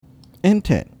In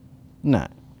 10, 9,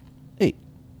 8,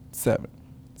 7,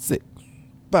 6,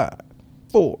 5,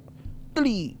 4,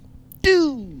 3,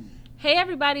 2. Hey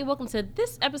everybody, welcome to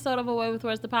this episode of Away with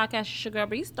Words, the podcast. Your sugar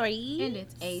Bree story. And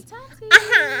it's a Tati.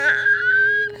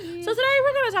 So today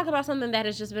we're going to talk about something that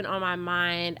has just been on my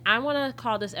mind. I want to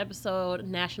call this episode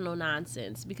National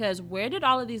Nonsense, because where did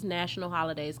all of these national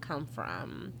holidays come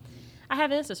from? I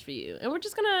have answers for you. And we're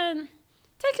just going to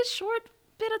take a short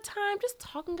bit of time just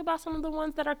talking about some of the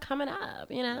ones that are coming up,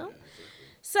 you know?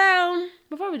 So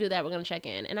before we do that, we're going to check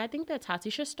in. And I think that Tati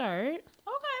should start.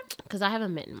 Okay. Because I have a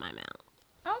mint in my mouth.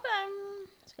 Okay.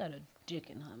 She's got a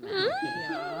dick in her mouth.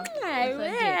 I There's a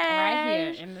dick right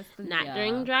here in the studio. Not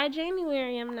during dry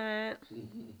January, I'm not.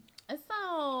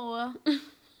 So,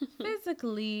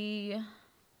 physically,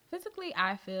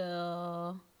 I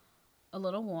feel a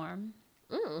little warm.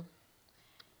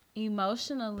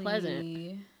 Emotionally,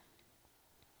 Pleasant.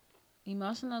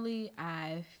 Emotionally,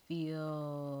 I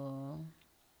feel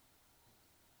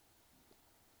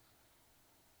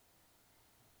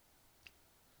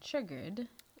triggered.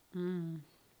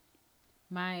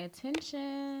 My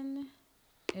attention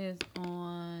is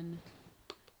on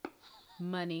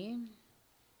money,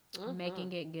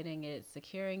 making it, getting it,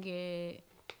 securing it,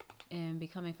 and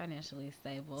becoming financially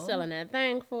stable. Selling that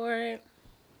thing for it.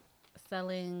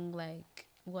 Selling, like,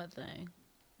 what thing?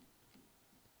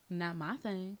 Not my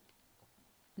thing.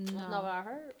 No. I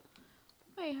heard.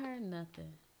 You ain't heard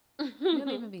nothing. You don't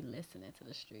even be listening to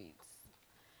the streets.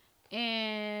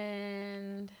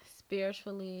 And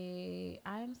spiritually,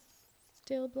 I'm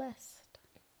still blessed.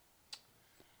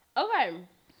 Okay.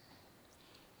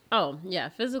 Oh, yeah.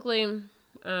 Physically,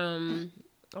 I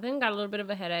think I got a little bit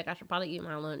of a headache. I should probably eat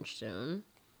my lunch soon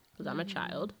because I'm a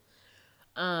child.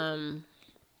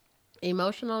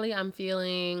 Emotionally, I'm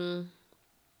feeling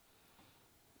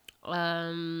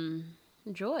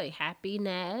joy,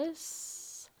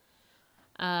 happiness.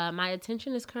 My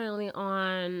attention is currently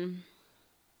on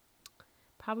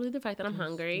probably the fact that I'm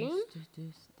hungry.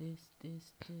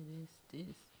 This.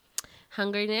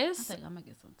 Hungriness. I think I'm gonna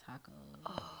get some tacos.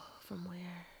 Oh, from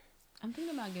where? I'm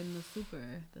thinking about getting the super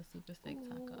steak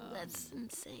taco. That's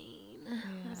insane. Yeah.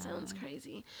 That sounds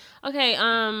crazy. Okay,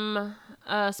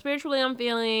 spiritually I'm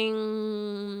feeling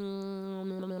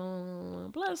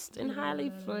blessed and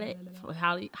highly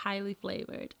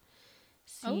flavored.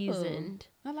 Seasoned.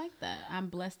 Ooh, I like that. I'm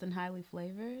blessed and highly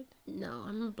flavored. No,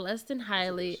 I'm blessed and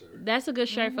highly. That's a good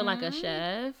shirt for like a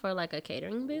chef or like a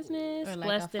catering business. Or like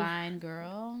blessed a fine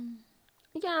girl.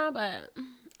 Yeah, but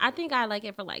I think I like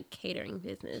it for like catering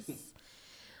business.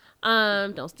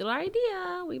 Don't steal our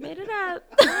idea. We made it up.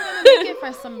 I'm gonna make it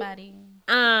for somebody.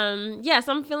 Yes,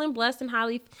 I'm feeling blessed and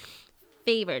highly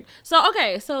favored. So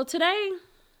today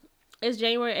is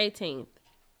January 18th.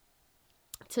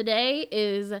 Today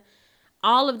is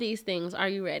all of these things. Are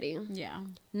you ready? Yeah.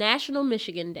 National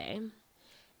Michigan Day,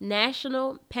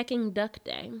 National Peking Duck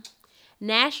Day,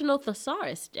 National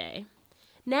Thesaurus Day,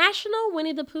 National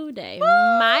Winnie the Pooh Day,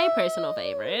 my personal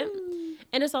favorite.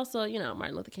 And it's also,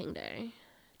 Martin Luther King Day,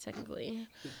 technically.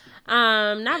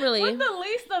 Not really. With the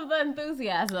least of the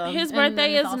enthusiasm. His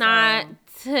birthday is not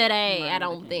today, I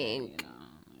don't think.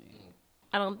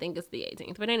 I don't think it's the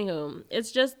 18th. But anywho,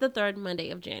 it's just the third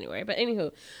Monday of January. But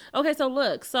anywho, okay, so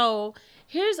look. So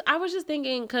I was just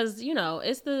thinking, because,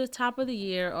 it's the top of the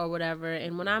year or whatever.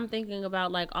 And when I'm thinking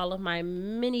about, like, all of my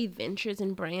mini ventures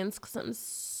and brands, because I'm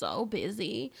so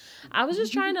busy, I was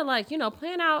just trying to, like,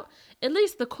 plan out at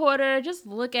least the quarter. Just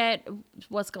look at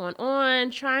what's going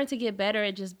on. Trying to get better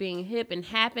at just being hip and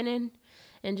happening.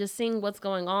 And just seeing what's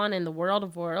going on in the world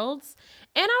of worlds.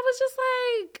 And I was just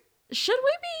like, should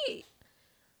we be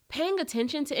paying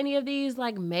attention to any of these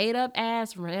like made up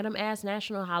ass, random ass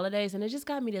national holidays? And it just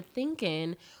got me to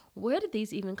thinking, where did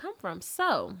these even come from?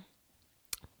 So,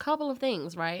 couple of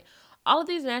things, right? All of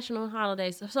these national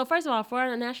holidays. So first of all, for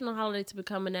a national holiday to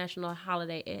become a national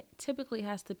holiday, it typically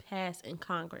has to pass in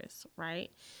Congress,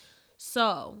 right?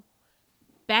 So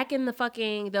back in the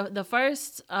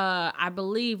first, I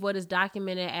believe what is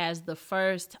documented as the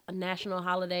first national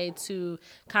holiday to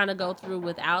kind of go through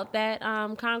without that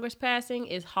Congress passing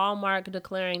is Hallmark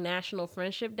declaring National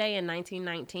Friendship Day in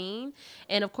 1919.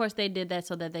 And of course they did that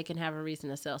so that they can have a reason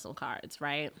to sell some cards,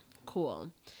 right? Cool.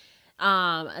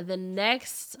 The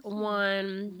next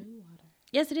one,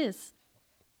 yes, it is.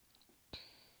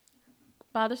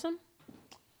 Bothersome?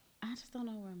 I just don't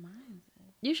know where mine is.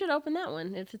 You should open that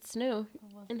one if it's new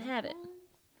and have it.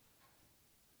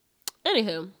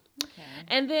 Anywho. Okay.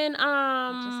 And then Just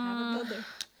have another.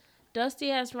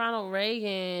 Dusty ass Ronald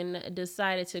Reagan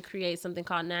decided to create something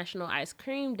called National Ice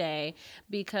Cream Day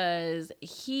because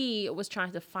he was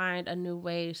trying to find a new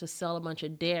way to sell a bunch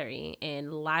of dairy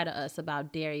and lie to us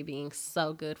about dairy being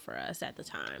so good for us at the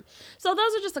time. So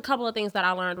those are just a couple of things that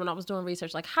I learned when I was doing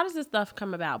research. Like, how does this stuff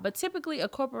come about? But typically a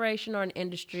corporation or an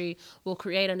industry will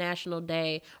create a national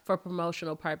day for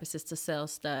promotional purposes to sell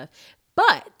stuff.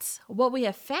 But what we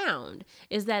have found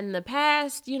is that in the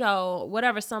past,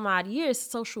 whatever some odd years,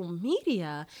 social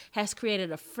media has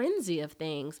created a frenzy of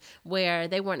things where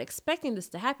they weren't expecting this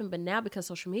to happen. But now, because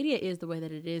social media is the way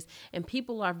that it is and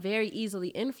people are very easily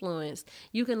influenced,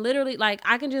 you can literally,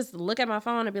 I can just look at my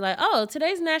phone and be like, oh,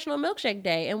 today's National Milkshake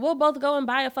Day. And we'll both go and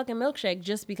buy a fucking milkshake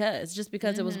just because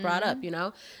it was brought up,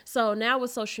 So now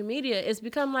with social media, it's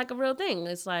become like a real thing.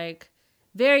 It's like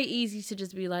very easy to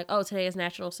just be like, oh, today is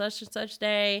National such and such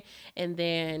day. And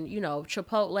then,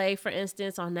 Chipotle, for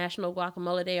instance, on National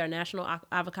Guacamole Day or National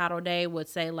Avocado Day would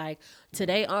say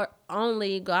today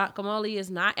only guacamole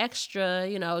is not extra,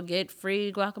 get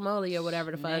free guacamole or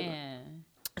whatever the fuck. Man.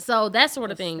 So that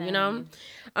sort of thing,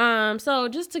 So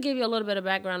just to give you a little bit of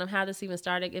background of how this even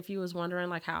started, if you was wondering,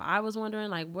 how I was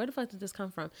wondering, where the fuck did this come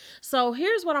from? So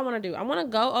here's what I want to do. I want to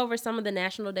go over some of the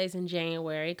national days in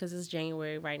January because it's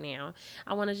January right now.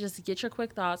 I want to just get your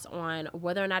quick thoughts on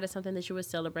whether or not it's something that you would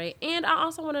celebrate. And I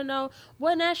also want to know,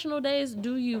 what national days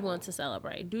do you want to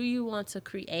celebrate? Do you want to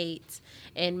create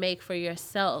and make for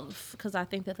yourself? Because I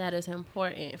think that is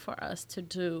important for us to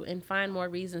do and find more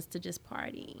reasons to just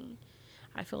party.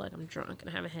 I feel like I'm drunk and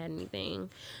I haven't had anything.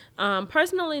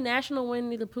 Personally, National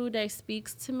Winnie the Pooh Day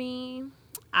speaks to me.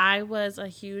 I was a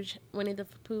huge Winnie the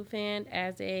Pooh fan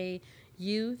as a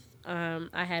youth.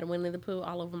 I had Winnie the Pooh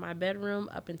all over my bedroom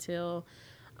up until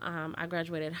I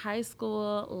graduated high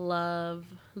school. Love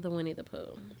the Winnie the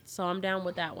Pooh. So I'm down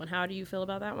with that one. How do you feel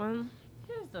about that one?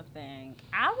 Here's the thing.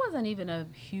 I wasn't even a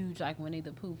huge Winnie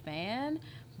the Pooh fan,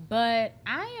 but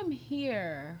I am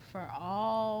here for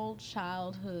all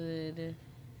childhood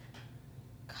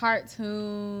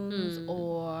cartoons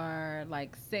or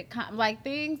sitcom,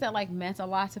 things that meant a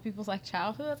lot to people's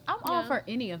childhoods. I'm all for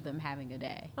any of them having a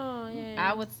day. Oh yeah.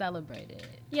 I would celebrate it.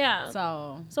 Yeah.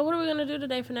 So what are we gonna do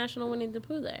today for National Winnie the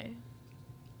Pooh Day?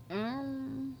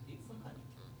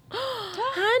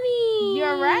 Honey,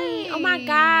 you're right. Oh my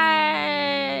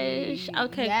gosh.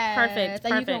 Okay, yes. perfect.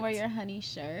 And you can wear your honey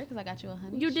shirt because I got you a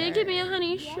honey shirt. You did give me a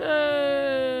honey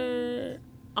shirt.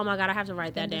 Oh my God, I have to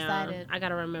write that down. I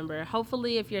gotta remember.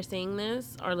 Hopefully, if you're seeing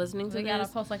this or listening to this, gotta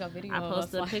post a video. I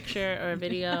post a picture or a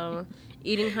video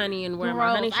eating honey and wearing my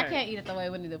honey shirt. I can't eat it the way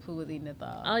Winnie the Pooh was eating it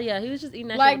though. Oh yeah, he was just eating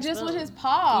that shit just with his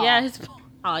paw. Yeah, his paw.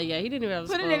 Oh yeah, he didn't even have a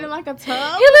spoon. Put it in a tub. He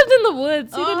lived in the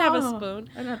woods. He didn't have a spoon.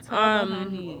 And a tub of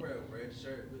honey.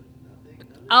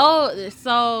 Oh,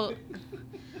 so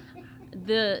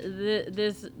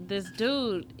this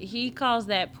dude, he calls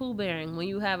that poo bearing when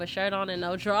you have a shirt on and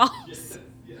no drawers.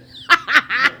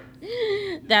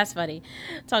 That's funny.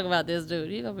 Talk about this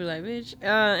dude. You gonna be like, bitch.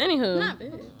 Anywho. Not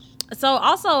bitch. So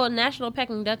also National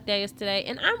Peking Duck Day is today,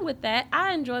 and I'm with that.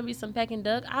 I enjoy me some Peking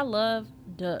duck. I love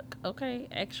duck. Okay,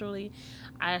 I actually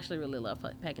really love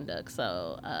Peking duck.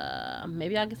 So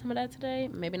maybe I'll get some of that today.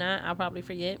 Maybe not. I'll probably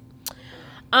forget.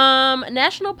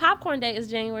 National Popcorn Day is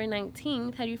January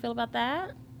 19th. How do you feel about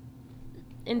that?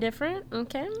 Indifferent?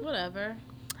 Okay. Whatever.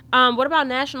 What about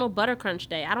National Butter Crunch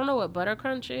Day? I don't know what Butter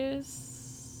Crunch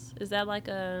is. Is that like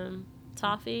a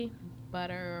toffee?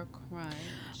 Butter Crunch.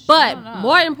 But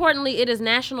more importantly, it is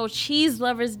National Cheese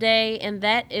Lovers Day, and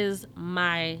that is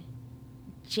my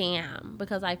jam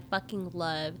because I fucking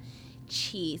love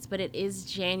cheese. But it is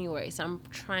January, so I'm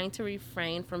trying to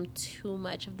refrain from too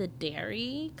much of the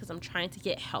dairy because I'm trying to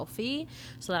get healthy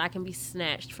so that I can be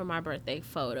snatched for my birthday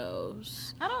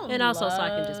photos. And also so I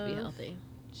can just be healthy.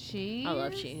 Cheese. I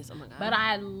love cheese. Oh my God. But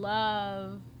I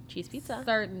love cheese pizza.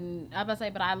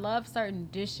 I love certain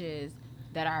dishes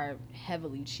that are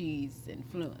heavily cheese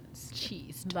influenced.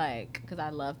 Cheese. Because I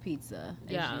love pizza,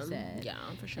 as you said. Yeah,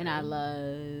 for sure. And I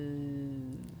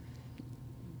love...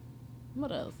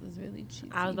 What else is really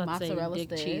cheesy? I was about to say dick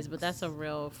sticks. cheese, but that's a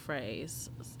real phrase,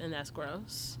 and that's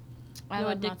gross. I know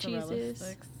love what dick cheese is?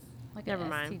 Sticks. Never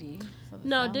mind. STD,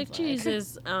 no, dick cheese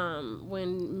is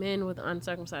when men with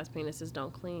uncircumcised penises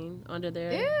don't clean under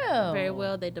their very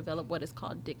well. They develop what is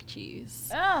called dick cheese.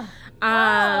 That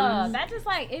just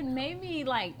it made me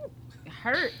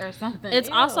hurt or something. It's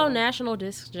also National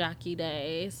Disc Jockey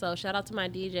Day, so shout out to my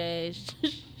DJ.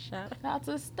 Shout out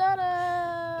to Stutter.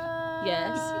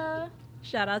 Yes.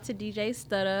 Shout out to DJ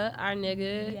Stutter, our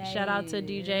nigga. Yes. Shout out to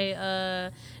DJ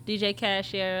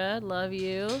Cashiera. Love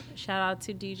you. Shout out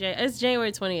to DJ. It's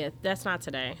January 20th. That's not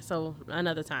today, so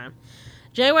another time.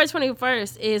 January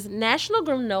 21st is National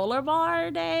Granola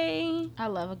Bar Day. I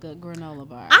love a good granola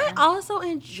bar. I also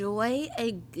enjoy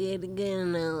a good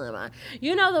granola bar.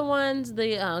 You know the ones,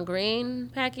 the green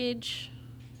package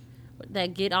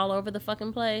that get all over the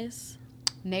fucking place?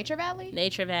 Nature Valley?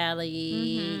 Nature Valley,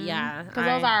 yeah. Because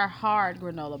those are hard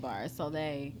granola bars, so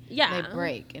they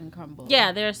break and crumble.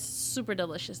 Yeah, they're super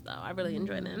delicious, though. I really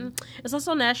enjoy them. It's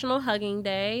also National Hugging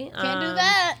Day. Can't do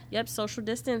that. Yep, social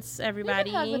distance,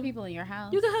 everybody. You can hug the people in your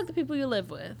house. You can hug the people you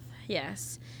live with,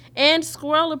 yes. And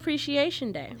Squirrel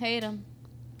Appreciation Day. Hate them.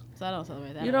 So I don't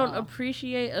celebrate that. You don't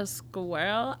appreciate a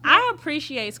squirrel? I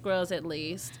appreciate squirrels at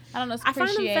least. I don't I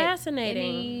find them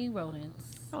fascinating. Any rodents.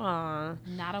 Aw.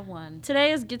 Not a one.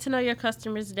 Today is Get to Know Your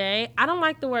Customers Day. I don't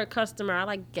like the word customer. I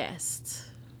like guest.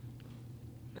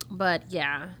 But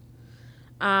yeah.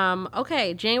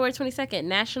 Okay, January 22nd,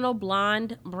 National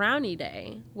Blonde Brownie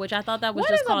Day, which I thought that was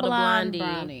just called a blondie.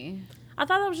 Brownie? I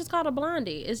thought that was just called a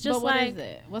blondie. It's just but what like is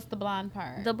it? What's the blonde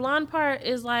part? The blonde part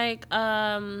is like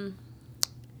I don't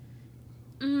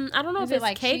know is if it it's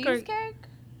like cake cheesecake?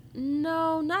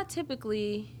 No, not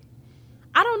typically.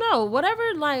 I don't know.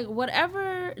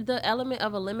 Whatever the element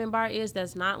of a lemon bar is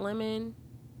that's not lemon,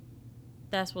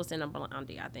 that's what's in a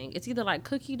blondie, I think. It's either like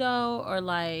cookie dough or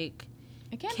like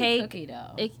it can't cake. Be cookie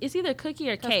dough. It's either cookie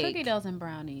or cake. Cookie doughs and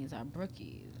brownies are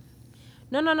brookies.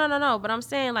 No. But I'm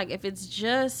saying, like, if it's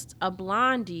just a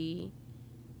blondie,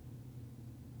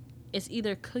 it's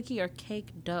either cookie or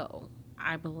cake dough,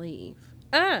 I believe.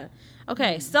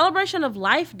 Okay. Celebration of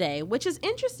Life Day, which is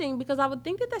interesting because I would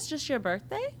think that that's just your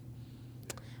birthday.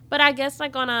 But I guess on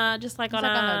a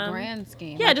grand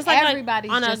scheme. Yeah, like just like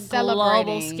everybody's on just a global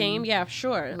celebrating scheme. Yeah,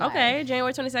 sure. life. Okay,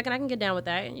 January 22nd, I can get down with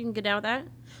that. You can get down with that?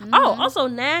 Oh, also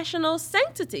National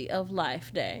Sanctity of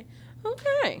Life Day.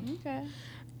 Okay.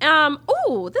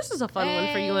 This is a fun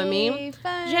one for you and me.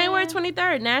 Fun. January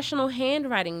 23rd, National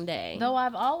Handwriting Day. Though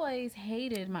I've always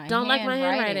hated my Don't like my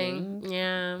handwriting.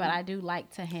 Yeah. But I do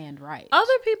like to handwrite.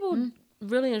 Other people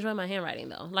really enjoy my handwriting,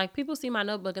 though. Like, people see my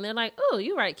notebook and they're like, oh,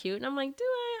 you write cute. And I'm like, do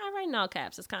I? I write in all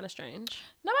caps. It's kind of strange.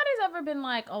 Nobody's ever been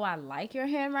like, oh, I like your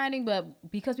handwriting.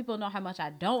 But because people know how much I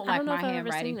don't like my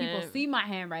handwriting, people see my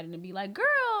handwriting and be like, girl,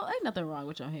 ain't nothing wrong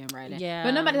with your handwriting. Yeah.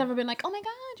 But nobody's ever been like, oh, my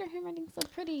God, your handwriting's so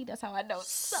pretty. That's how I know.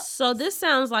 So this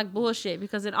sounds like bullshit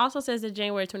because it also says that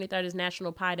January 23rd is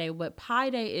National Pie Day, but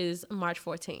Pie Day is March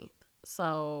 14th.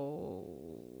 So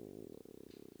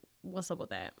what's up with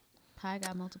that? Pie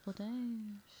got multiple days.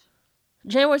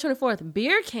 January 24th,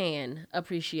 Beer Can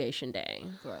Appreciation Day.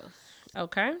 Gross.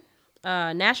 Okay.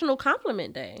 National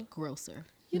Compliment Day. Grosser.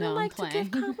 You don't like to give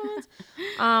compliments?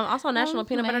 Also National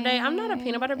Peanut Butter Day. I'm not a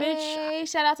peanut butter bitch. Hey,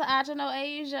 shout out to Ajano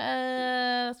Asia.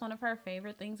 That's one of her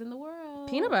favorite things in the world.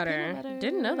 Peanut butter.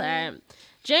 Didn't know that.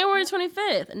 January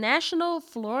 25th, National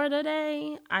Florida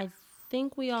Day. I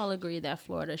think we all agree that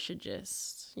Florida should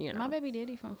just, My baby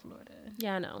daddy from Florida.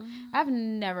 Yeah, I know. I've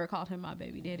never called him my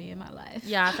baby daddy in my life.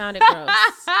 Yeah, I found it gross.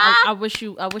 I wish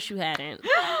you hadn't.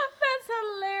 That's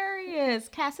hilarious.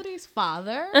 Cassidy's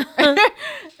father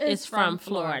is from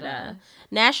Florida.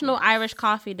 National Irish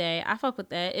Coffee Day. I fuck with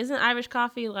that. Isn't Irish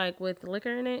coffee like with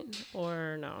liquor in it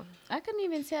or no? I couldn't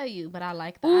even tell you, but I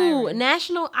like the Irish.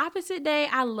 National Opposite Day.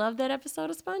 I love that episode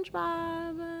of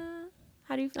SpongeBob.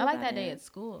 How do you feel? I like about that day it? at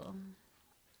school.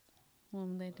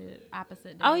 When they did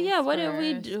opposite days. Oh yeah, what did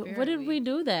we do? What did we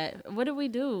do that? What did we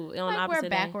do on like opposite wear day?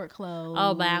 backward clothes.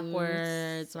 Oh,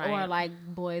 backwards, right. Or like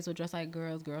boys would dress like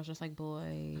girls, girls dress like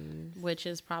boys. Which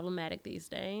is problematic these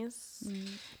days.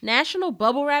 National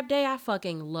Bubble Wrap Day. I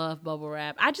fucking love bubble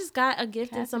wrap. I just got a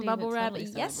gift and some bubble wrap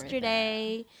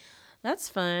yesterday. That's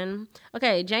fun.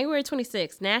 Okay, January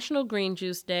 26th, National Green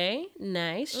Juice Day.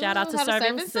 Nice. Shout out to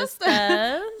Serving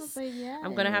Sisters.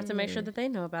 I'm going to have to make sure that they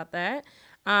know about that.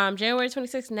 January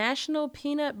 26th, National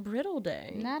Peanut Brittle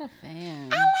Day. Not a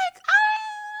fan.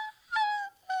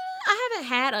 I haven't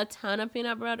had a ton of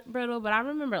peanut brittle, but I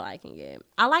remember liking it.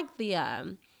 I like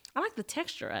the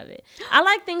texture of it. I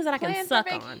like things that I can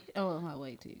suck on. Oh, I'll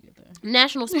wait till you get there.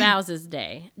 National Spouses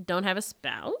Day. Don't have a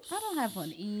spouse? I don't have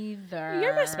one either.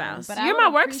 You're my spouse. But You're my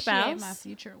work spouse. My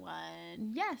future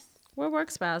one. Yes. We're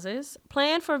work spouses.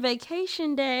 Plan for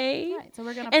vacation day. Right. So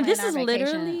we're gonna plan our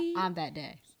vacation on that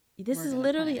day. This is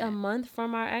literally a month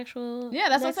from our actual. Yeah,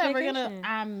 that's what I said.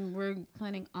 We're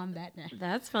planning on that day.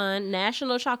 That's fun.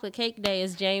 National Chocolate Cake Day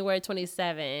is January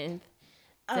 27th.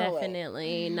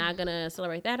 Definitely not gonna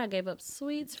celebrate that. I gave up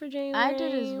sweets for January. I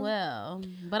did as well,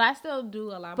 but I still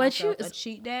do allow myself a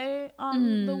cheat day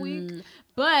on the week.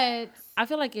 But I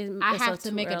feel like I have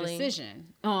to make a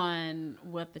decision on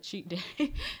what the cheat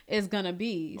day is gonna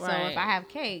be. Right. So if I have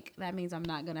cake, that means I'm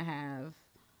not gonna have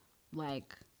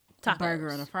like tacos. burger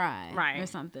and a fry, Right. or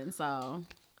something. So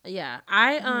Yeah,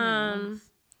 I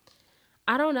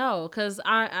don't know, cause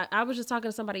I was just talking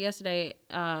to somebody yesterday,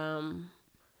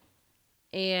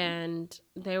 and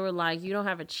they were like, "You don't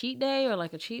have a cheat day or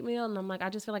like a cheat meal," and I'm like, I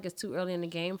just feel like it's too early in the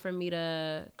game for me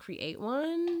to create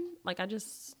one. Like I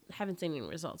just haven't seen any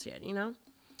results yet, you know,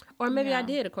 or maybe I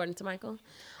did, according to Michael.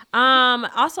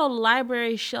 Also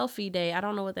Library Shelfie Day. I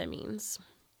don't know what that means.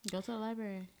 go to the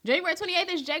library. January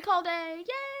 28th is J. Cole Day.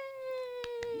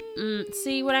 Yay!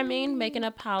 See what I mean? Making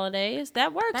up holidays.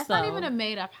 That works. That's though. not even a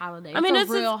made up holiday. I mean, it's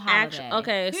a real holiday.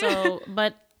 Okay, so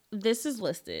but this is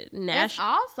listed. That's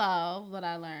also what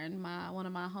I learned. One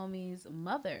of my homies'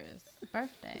 mother's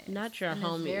birthday. Not your And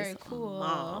homies. It's very cool.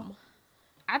 Mom.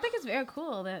 I think it's very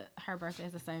cool that her birthday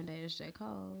is the same day as J.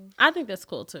 Cole. I think that's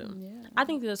cool too. Yeah. I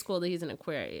think that's cool that he's an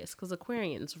Aquarius because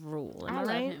Aquarians rule. Am I I love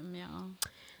right? him, y'all.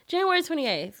 January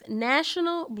 28th,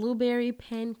 National Blueberry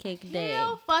Pancake Day.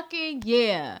 Hell fucking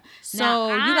yeah. So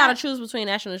Now, you gotta choose between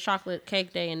National Chocolate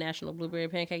Cake Day and National Blueberry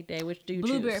Pancake Day. Which do you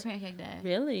Blueberry choose? Pancake Day.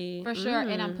 Really? For sure.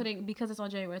 And I'm putting, because it's on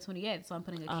January 28th, so I'm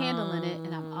putting a candle in it.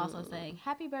 And I'm also saying,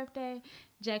 happy birthday,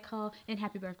 J. Cole, and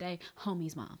happy birthday,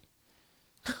 homie's mom.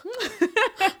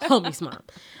 Homie's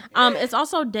mom. It's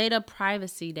also Data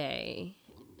Privacy Day.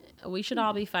 We should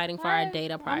all be fighting for our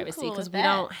data privacy cool because with we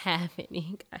that. don't have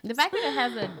any. Guys. The fact that it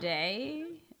has a day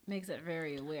makes it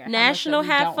very weird. National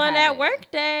Have Fun at Work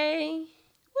Day.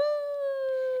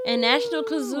 Woo! And National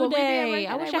Kazoo Day.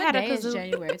 I wish I had a kazoo.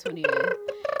 January 28th.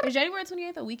 Is January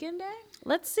 28th a weekend day?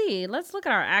 Let's see. Let's look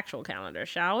at our actual calendar,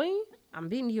 shall we? I'm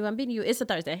beating you. It's a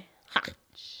Thursday. Ha.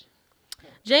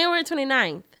 January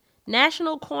 29th.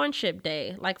 National Corn Chip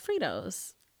Day, like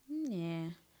Fritos. Yeah.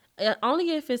 Only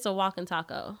if it's a walking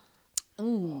taco.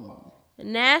 Ooh.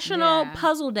 National Yeah.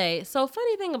 Puzzle Day. So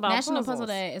funny thing about National puzzles. Puzzle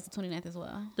Day is the 29th as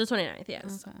well. The 29th,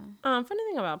 yes. Okay. Funny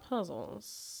thing about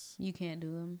puzzles. You can't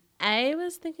do them. I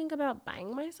was thinking about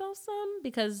buying myself some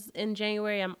because in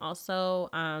January I'm also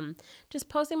just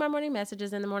posting my morning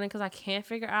messages in the morning because I can't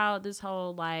figure out this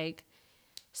whole like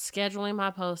scheduling my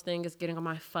posting is getting on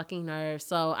my fucking nerves.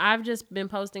 So I've just been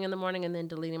posting in the morning and then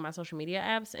deleting my social media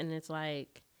apps, and it's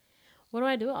like, what do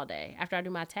I do all day after I do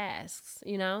my tasks,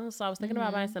 you know? So I was thinking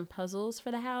about buying some puzzles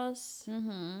for the house.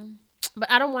 Mm-hmm. But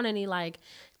I don't want any, like,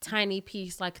 tiny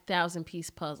piece, like, 1,000-piece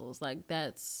puzzles. Like,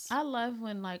 that's... I love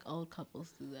when, like, old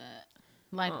couples do that.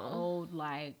 Like, old,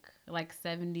 like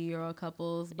 70-year-old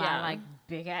couples buy, like,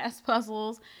 big-ass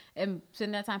puzzles and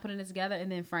spend that time putting it together and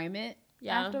then frame it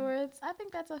afterwards. I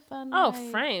think that's a fun Oh,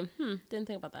 like, frame. Didn't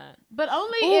think about that. But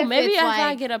only Ooh, if maybe it's if like,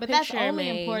 I get a but picture that's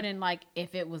only made. important, like,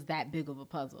 if it was that big of a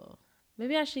puzzle.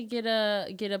 Maybe I should get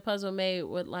a puzzle made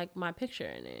with, like, my picture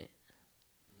in it.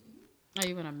 Are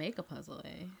you gonna make a puzzle,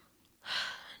 eh?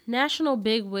 National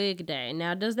Big Wig Day.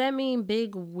 Now, does that mean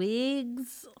big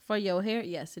wigs for your hair?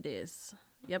 Yes, it is.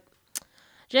 Yep.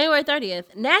 January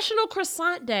 30th, National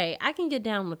Croissant Day. I can get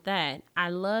down with that. I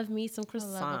love me some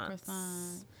croissants. I love a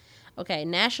croissant. Okay,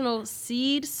 National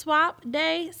Seed Swap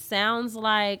Day. Sounds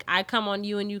like I come on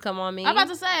you and you come on me. I'm about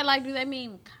to say, like, do they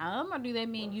mean come or do they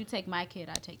mean you take my kid,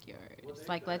 I take yours?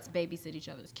 Like, let's babysit each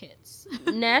other's kids.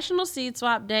 National Seed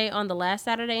Swap Day on the last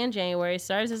Saturday in January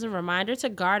serves as a reminder to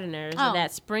gardeners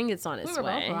that spring is on its We were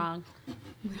way. both wrong.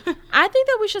 I think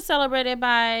that we should celebrate it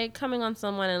by coming on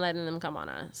someone and letting them come on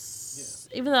us.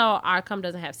 Yeah. Even though our cum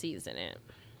doesn't have seeds in it.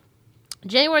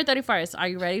 January 31st. Are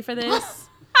you ready for this?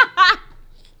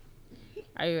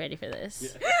 Are you ready for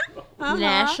this? Yeah.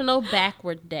 National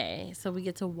Backward Day. So we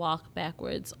get to walk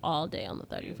backwards all day on the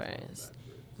 31st.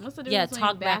 What's the difference between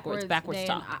talk backwards day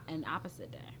talk. And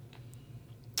opposite day?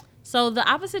 So the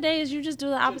opposite day is you just do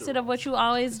the opposite of what you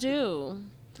always do.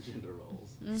 Gender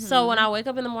roles. Mm-hmm. So when I wake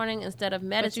up in the morning, instead of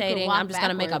meditating, I'm just going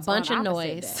to make a bunch of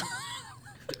noise.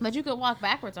 But you could walk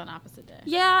backwards on opposite day.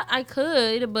 Yeah, I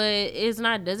could, but it's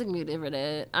not designated for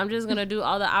that. I'm just going to do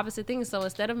all the opposite things. So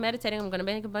instead of meditating, I'm going to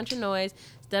make a bunch of noise.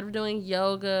 Instead of doing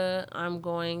yoga, I'm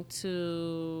going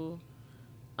to,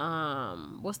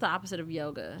 what's the opposite of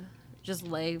yoga? Just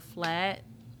lay flat.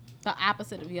 The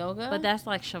opposite of yoga? But that's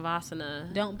like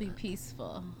Shavasana. Don't be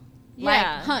peaceful. Yeah.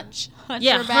 Like hunch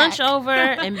your back. Hunch over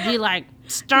and be like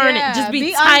stern it. Just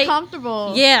be tight.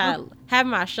 Uncomfortable. Yeah. Have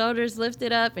my shoulders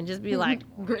lifted up and just be like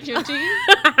grit your teeth.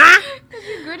 Because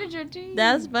you gritted your teeth.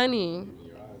 That's funny.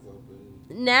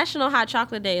 National Hot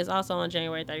Chocolate Day is also on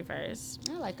January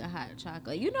 31st. I like a hot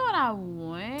chocolate. You know what I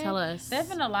want? Tell us. There's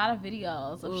been a lot of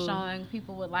videos of showing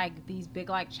people with like these big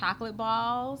like chocolate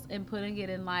balls and putting it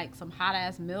in like some hot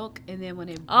ass milk, and then when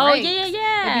it breaks, yeah.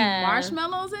 there'd be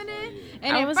marshmallows in it.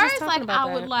 And I at was just first, talking like about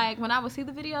I would that. like when I would see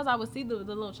the videos, I would see the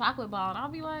little chocolate ball, and I'll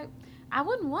be like, I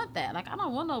wouldn't want that. Like I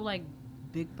don't want no like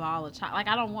big ball of chocolate. Like,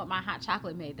 I don't want my hot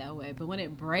chocolate made that way. But when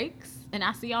it breaks and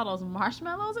I see all those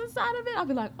marshmallows inside of it, I'll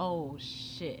be like, oh,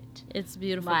 shit. It's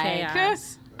beautiful like,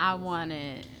 chaos. I want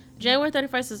it. January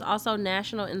 31st is also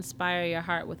National Inspire Your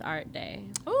Heart with Art Day.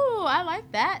 Ooh, I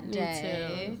like that Me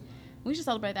day. too. We should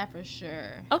celebrate that for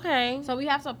sure. Okay. So we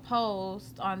have to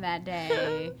post on that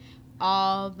day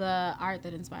all the art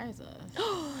that inspires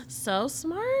us. So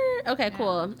smart. Okay, Yeah.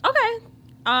 cool.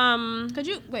 Okay. Could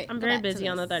you wait? I'm go very back to busy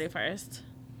on the this. 31st.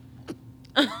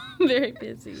 Very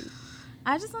busy.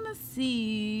 I just want to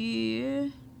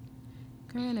see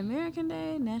Korean American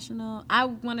Day, National. I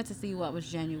wanted to see what was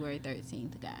January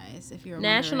 13th, guys. If you're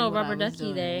National wondering what Rubber I was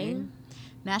Ducky Day. doing.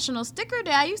 National Sticker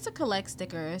Day. I used to collect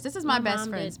stickers. This is my best mom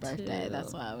friend's did birthday. too.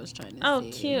 That's why I was trying to Oh,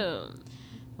 see. cute.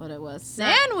 What it was.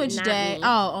 Not- Sandwich not Day. me.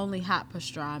 Oh, only hot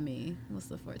pastrami. What's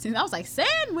the 14th? I was like,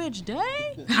 Sandwich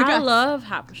Day? I love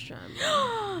hot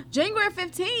pastrami. January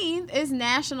 15th is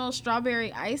National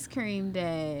Strawberry Ice Cream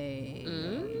Day.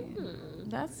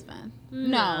 That's fun.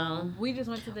 No, we just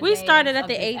went to the We days started at of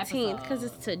the this 18th because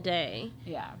episode. it's today.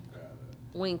 Yeah.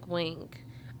 Wink, wink.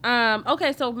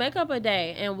 Okay, so make up a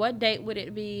day, and what date would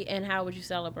it be, and how would you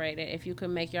celebrate it if you could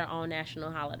make your own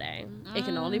national holiday? It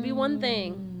can only be one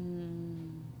thing.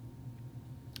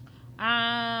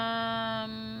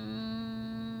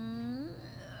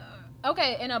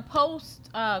 Okay, in a post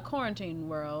quarantine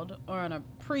world or in a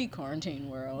pre-quarantine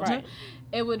world, Right.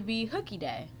 it would be Hooky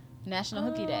Day, National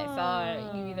Hooky Day.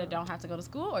 So you either don't have to go to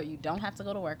school or you don't have to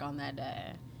go to work on that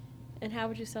day And how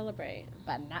would you celebrate?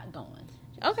 by not going.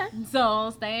 Okay. So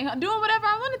staying, doing whatever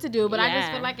I wanted to do, but I just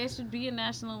Yeah. feel like it should be a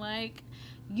national, like,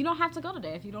 you don't have to go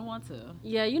today if you don't want to.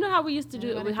 Yeah, you know how we used to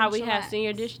do Everybody how can we have chillax.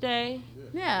 Senior Dish Day?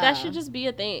 Yeah, That should just be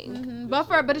a thing.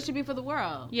 but it should be for the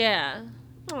world. Yeah.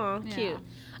 Oh, Yeah. cute.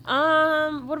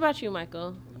 What about you,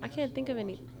 Michael? I can't think of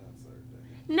any.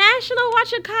 National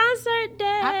Watch a Concert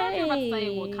Day. I thought you were about to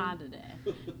say Wakanda Day.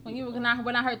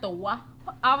 When I heard the wa,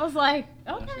 I was like,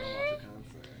 okay.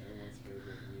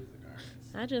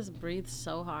 I just breathed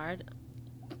so hard.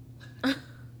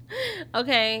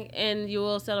 Okay, and you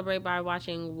will celebrate by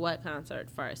watching what concert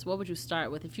first? What would you start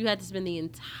with? If you had to spend the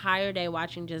entire day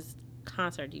watching just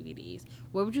concert DVDs,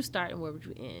 where would you start and where would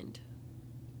you end?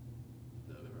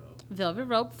 Velvet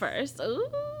Rope first. Ooh.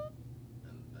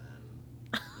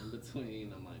 And then in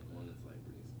between, I'm like going into like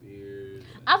Britney Spears.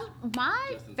 My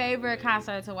Justin favorite Timberlake.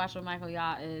 concert to watch with Michael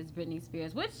Yacht is Britney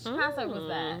Spears. Which concert was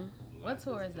that? What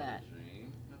tour is that?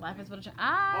 Life is But a Dream.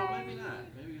 Oh, maybe not.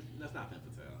 Maybe that's not Femme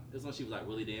Fatale. It's when she was like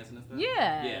really dancing and stuff.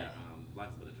 Yeah. Yeah. Life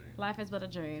is But a Dream. Life is But a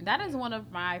Dream. That is one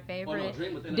of my favorite.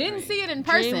 Dream Within a Didn't Dream. see it in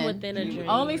Dream person. Within a Dream.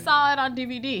 Only saw it on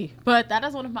DVD. But that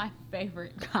is one of my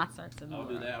favorite concerts in the I would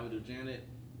world. do that. I would do Janet,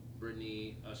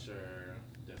 Britney, Usher,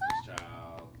 Destiny's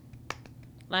Child.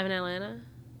 Live in Atlanta?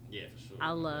 Yeah, for sure.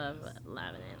 I love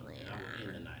Live in And I would end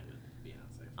Atlanta. the night with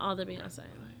Beyonce. All the Beyonce.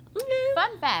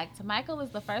 Fun fact, Michael is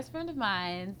the first friend of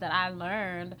mine that I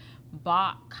learned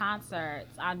bought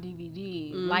concerts on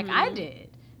DVD like I did.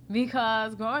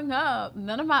 Because growing up,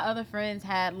 none of my other friends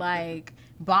had like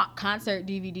bought concert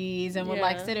DVDs and would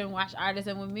like Yeah. sit and watch artists.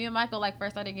 And when me and Michael like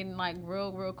first started getting like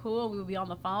real cool, we would be on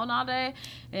the phone all day,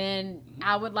 and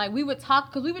we would talk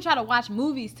because we would try to watch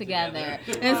movies together.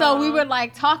 And so we would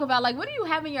like talk about like, what do you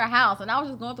have in your house? And I was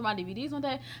just going through my DVDs one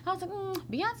day. I was like,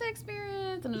 Beyonce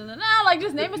Experience, like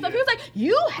just naming stuff. He was like,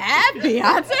 you have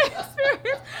Beyonce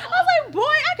Experience? I was like, boy,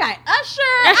 I got Usher,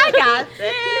 I got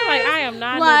this. You're like, I am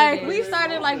not Like into we this.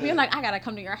 started like being like, I gotta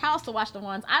come to your house to watch the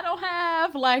ones I don't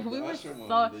have. Like we The were Usher one,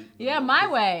 so the yeah, one my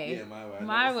with- way. Yeah, My Way. I've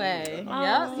My never seen way. it.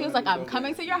 Yep. He was like, I'm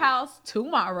coming to your house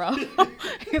tomorrow. He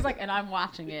was like, and I'm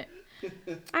watching it.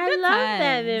 I love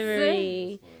that times.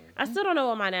 memory. I still don't know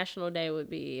what my national day would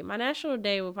be. My national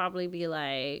day would probably be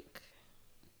like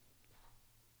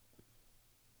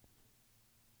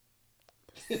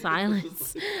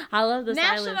silence. I love the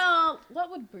silence. National.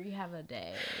 What would Brie have a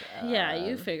day? Yeah,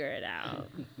 you figure it out.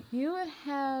 You would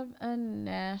have a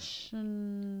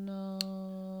national.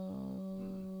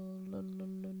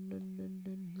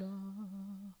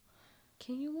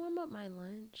 Can you warm up my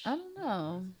lunch? I don't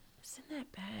know. It's in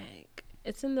that bag.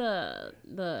 It's in the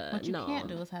What you no. can't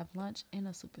do is have lunch and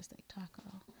a super steak taco.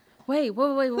 Wait.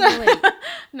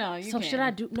 No, you So can't. should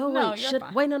I do? No, No, wait. you're Should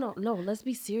fine. wait? No. Let's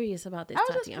be serious about this, I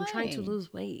was just Tati. I'm trying to playing.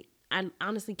 lose weight. I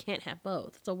honestly can't have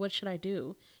both. So what should I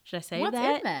do? Should I save What's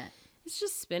that? in that? It's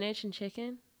just spinach and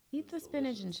chicken. Eat the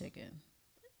spinach and chicken.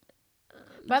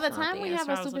 By the That's not time the we have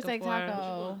answer I a was super looking steak for.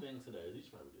 taco, Thing today. You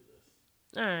should probably do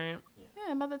this. All right.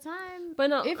 yeah, by the time, But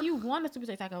no, if you want a super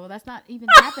steak taco, well, that's not even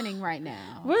happening right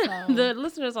now. we're- So the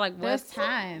listeners are like, there's what's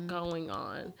time. going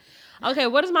on? Okay,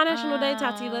 what is my national day,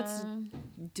 Tati? Let's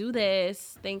do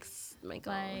this. Thanks,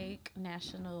 Michael. Like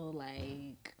national,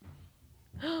 like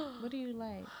what do you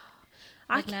like?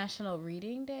 Like National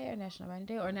Reading Day or National Writing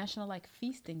Day or National like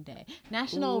Feasting Day,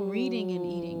 National Reading and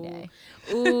Eating Day.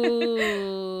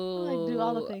 Ooh, like do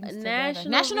all the things together.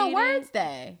 National Words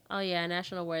Day. Oh yeah,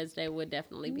 National Words Day would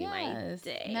definitely be my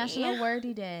day. National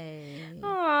Wordy Day.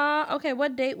 Aw, okay.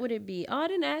 What date would it be? Oh, I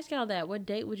didn't ask y'all that. What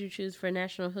date would you choose for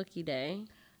National Hooky Day?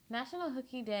 National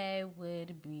Hooky Day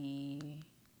would be.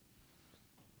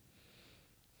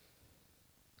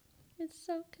 It's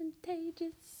so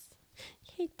contagious.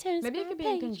 Maybe it could be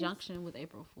in conjunction with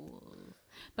April Fools.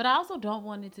 But I also don't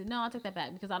want it to. No, I'll take that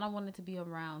back because I don't want it to be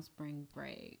around spring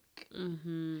break.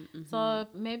 So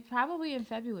maybe probably in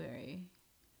February.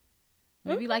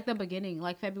 Maybe like the beginning,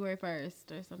 like February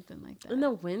 1st or something like that. In the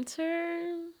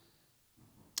winter?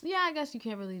 Yeah, I guess you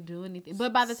can't really do anything.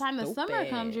 But by the time the summer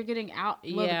comes, you're getting out.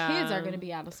 Well, the kids are going to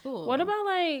be out of school. What about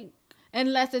like...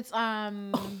 Unless it's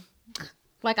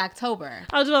like October.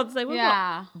 I was about to say, what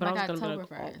about, but like I was October gonna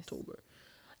be like, 1st. October.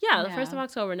 Yeah, the 1st of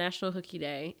October, National Hooky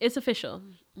Day. It's official.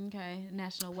 Okay,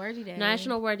 National Wordy Day.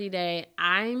 National Wordy Day.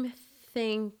 I'm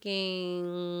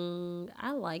thinking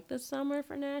I like the summer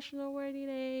for National Wordy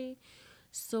Day.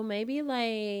 So maybe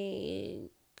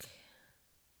like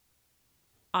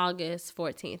August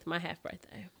 14th, my half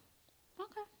birthday.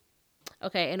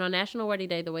 Okay, and on National Wordy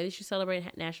Day, the way that you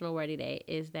celebrate National Wordy Day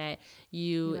is that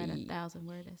you write 1,000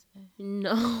 word essay.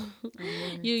 No,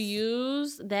 you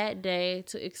use that day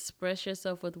to express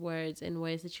yourself with words in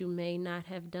ways that you may not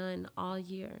have done all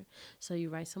year. So you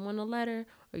write someone a letter,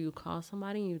 or you call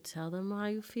somebody and you tell them how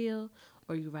you feel,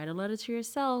 or you write a letter to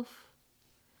yourself,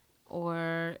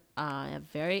 or a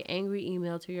very angry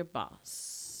email to your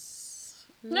boss.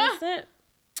 That's it.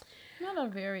 Not a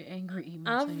very angry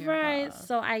email. All right,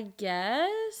 so I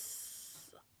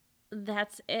guess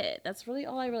that's it. That's really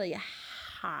all I really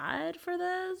had for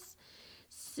this.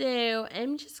 So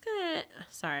I'm just gonna.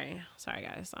 Sorry,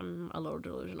 guys. I'm a little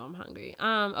delusional. I'm hungry.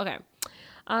 Okay.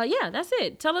 Yeah, that's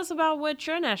it. Tell us about what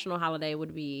your national holiday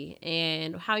would be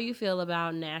and how you feel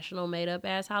about national made-up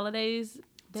ass holidays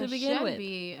to begin with. There should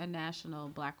be a National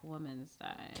Black Women's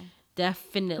Day.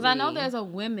 Definitely. Because I know there's a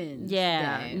women's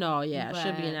day.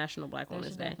 Should be a National Black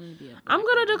Women's Day. I'm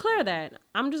going to declare that.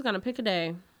 I'm just going to pick a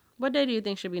day. What day do you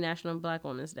think should be National Black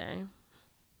Women's Day?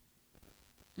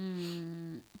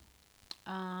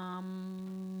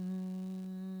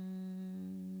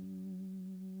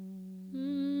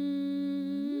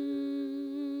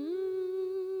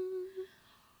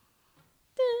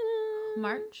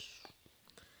 March?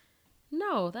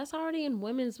 No, that's already in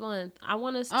Women's Month. I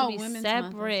want us to be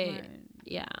separate.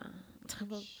 Yeah.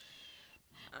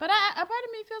 But a part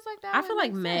of me feels like that. I feel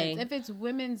like May. Sense. If it's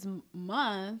Women's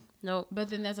Month, nope. But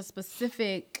then there's a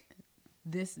specific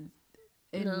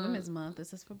Women's Month.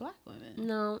 This is for Black women.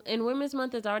 No, in Women's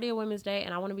Month, there's already a Women's Day,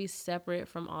 and I want to be separate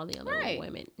from all the other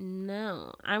women.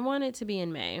 No, I want it to be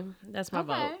in May. That's my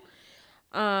vote.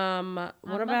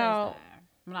 What about?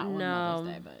 Not on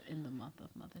Mother's Day, but in the month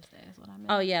of Mother's Day is what I meant.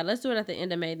 Oh, yeah. Let's do it at the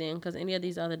end of May then, because any of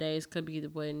these other days could be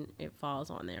when it falls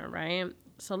on there, right?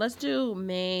 So let's do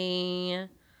May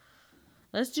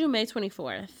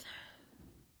 24th.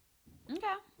 Okay.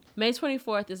 May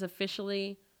 24th is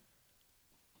officially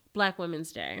Black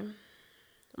Women's Day.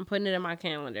 I'm putting it in my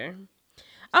calendar.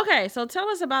 Okay, so tell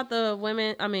us about the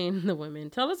women.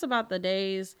 Tell us about the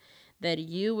days that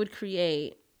you would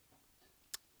create.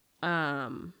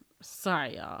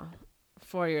 Sorry, y'all,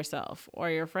 for yourself or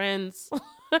your friends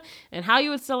and how you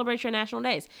would celebrate your national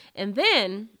days. And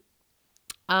then,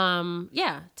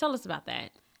 tell us about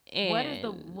that. And what is the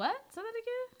what? Say that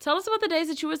again? Tell us about the days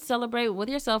that you would celebrate with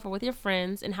yourself or with your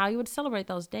friends and how you would celebrate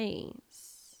those days.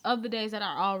 Of the days that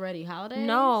are already holidays?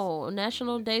 No,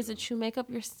 national days that you make up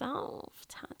yourself,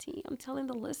 Tati. I'm telling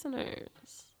the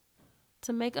listeners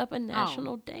to make up a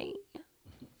national day.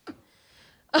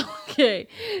 Okay.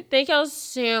 Thank y'all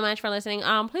so much for listening.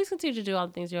 Please continue to do all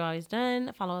the things you've always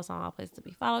done. Follow us on all places to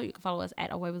be followed. You can follow us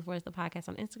at Away with Words, the podcast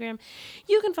on Instagram.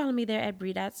 You can follow me there at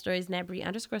Brie.stories and at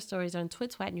Brie_stories on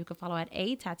Twitwat. And you can follow at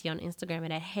Tati on Instagram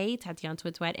and at Hey Tati on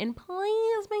Twitwat. And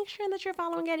please make sure that you're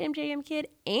following at MJMKid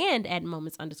and at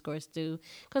Moments_Stu,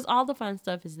 because all the fun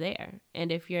stuff is there. And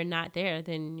if you're not there,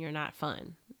 then you're not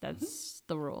fun. That's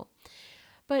the rule.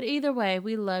 But either way,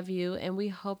 we love you, and we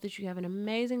hope that you have an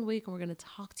amazing week, and we're going to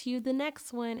talk to you the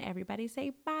next one. Everybody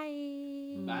say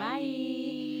bye.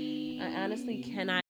 Bye. I honestly cannot.